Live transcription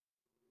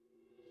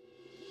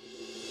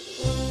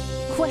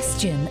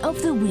Question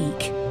of the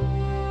Week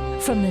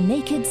from the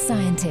Naked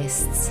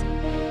Scientists.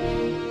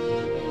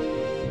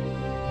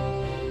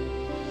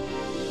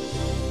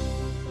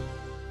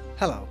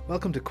 Hello,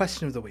 welcome to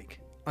Question of the Week.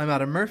 I'm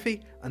Adam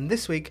Murphy, and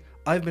this week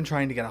I've been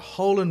trying to get a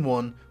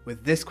hole-in-one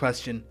with this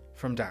question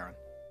from Darren.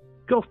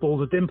 Golf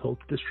balls are dimpled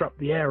to disrupt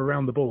the air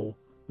around the ball.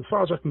 As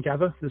far as I can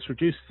gather, this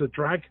reduces the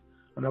drag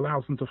and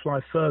allows them to fly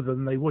further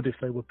than they would if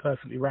they were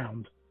perfectly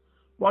round.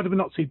 Why do we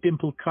not see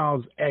dimpled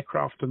cars,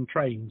 aircraft and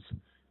trains?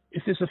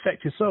 If this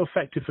effect is so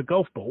effective for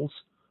golf balls,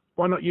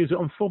 why not use it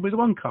on Formula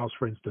One cars,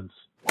 for instance?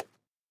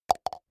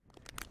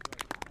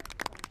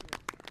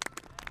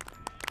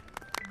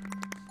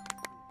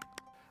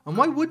 And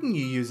why wouldn't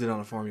you use it on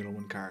a Formula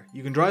One car?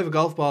 You can drive a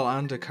golf ball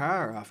and a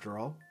car, after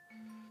all.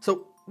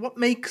 So, what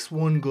makes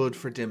one good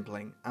for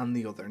dimpling and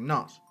the other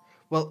not?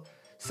 Well,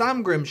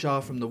 Sam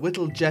Grimshaw from the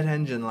Whittle Jet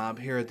Engine Lab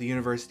here at the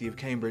University of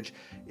Cambridge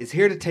is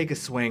here to take a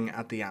swing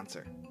at the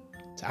answer.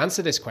 To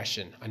answer this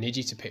question, I need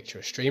you to picture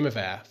a stream of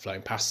air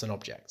flowing past an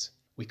object.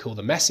 We call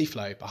the messy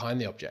flow behind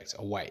the object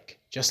a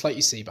wake, just like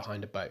you see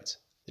behind a boat.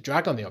 The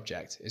drag on the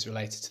object is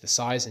related to the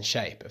size and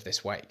shape of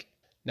this wake.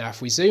 Now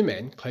if we zoom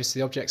in close to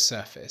the object's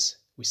surface,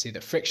 we see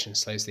that friction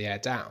slows the air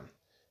down.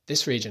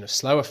 This region of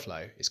slower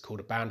flow is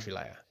called a boundary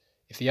layer.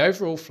 If the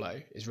overall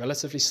flow is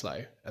relatively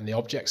slow and the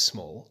object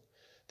small,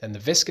 then the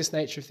viscous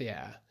nature of the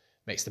air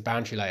makes the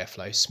boundary layer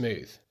flow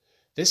smooth.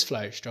 This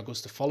flow struggles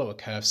to follow a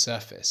curved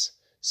surface,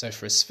 so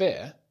for a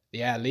sphere,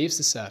 the air leaves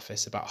the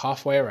surface about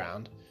halfway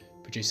around,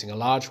 producing a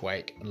large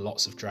wake and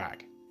lots of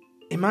drag.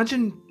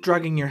 Imagine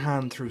dragging your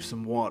hand through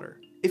some water.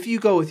 If you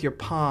go with your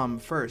palm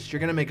first, you're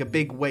going to make a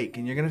big wake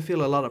and you're going to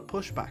feel a lot of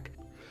pushback.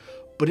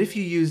 But if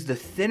you use the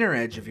thinner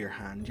edge of your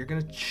hand, you're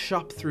going to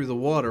chop through the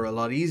water a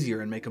lot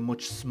easier and make a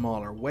much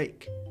smaller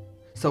wake.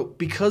 So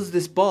because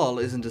this ball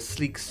isn't a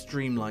sleek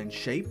streamlined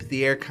shape,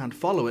 the air can't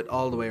follow it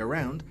all the way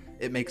around,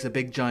 it makes a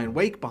big giant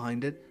wake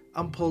behind it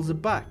and pulls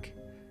it back.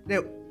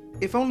 Now,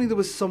 if only there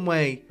was some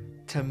way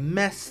to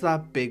mess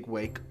that big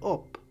wake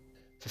up.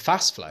 For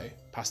fast flow,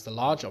 past a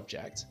large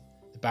object,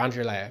 the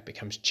boundary layer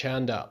becomes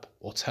churned up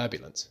or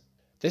turbulent.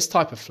 This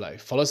type of flow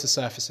follows the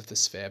surface of the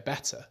sphere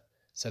better,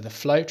 so the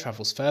flow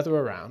travels further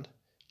around,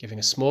 giving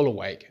a smaller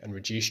wake and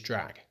reduced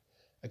drag.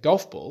 A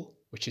golf ball,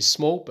 which is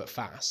small but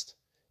fast,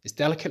 is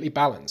delicately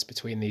balanced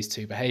between these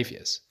two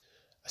behaviours.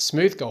 A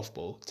smooth golf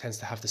ball tends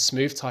to have the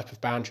smooth type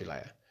of boundary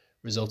layer,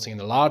 resulting in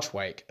a large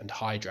wake and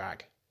high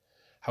drag.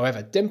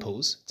 However,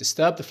 dimples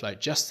disturb the flow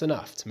just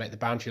enough to make the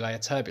boundary layer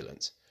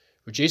turbulent,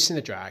 reducing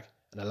the drag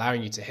and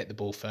allowing you to hit the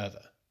ball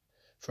further.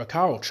 For a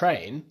car or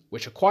train,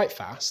 which are quite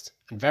fast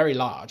and very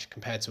large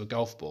compared to a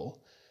golf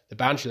ball, the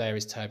boundary layer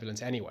is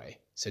turbulent anyway,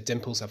 so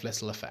dimples have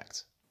little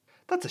effect.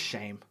 That's a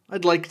shame.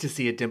 I'd like to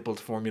see a dimpled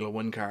Formula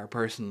One car,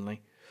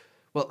 personally.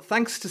 Well,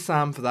 thanks to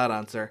Sam for that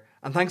answer,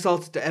 and thanks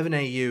also to Evan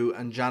AU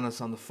and Janice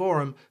on the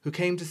forum who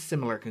came to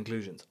similar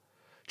conclusions.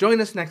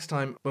 Join us next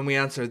time when we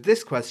answer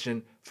this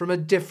question from a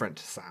different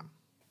Sam.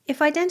 If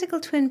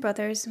identical twin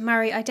brothers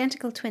marry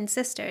identical twin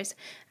sisters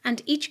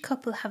and each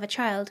couple have a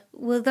child,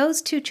 will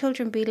those two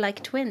children be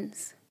like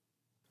twins?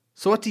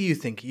 So what do you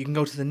think? You can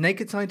go to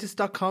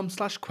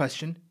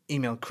thenakedscientist.com/question,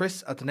 email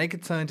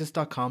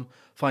chris@thenakedscientist.com,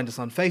 find us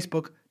on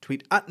Facebook,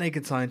 tweet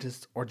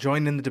 @nakedscientist, or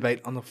join in the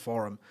debate on the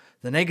forum,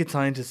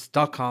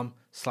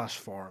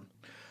 thenakedscientist.com/forum.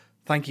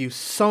 Thank you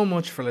so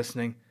much for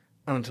listening,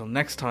 and until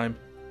next time,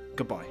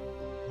 goodbye.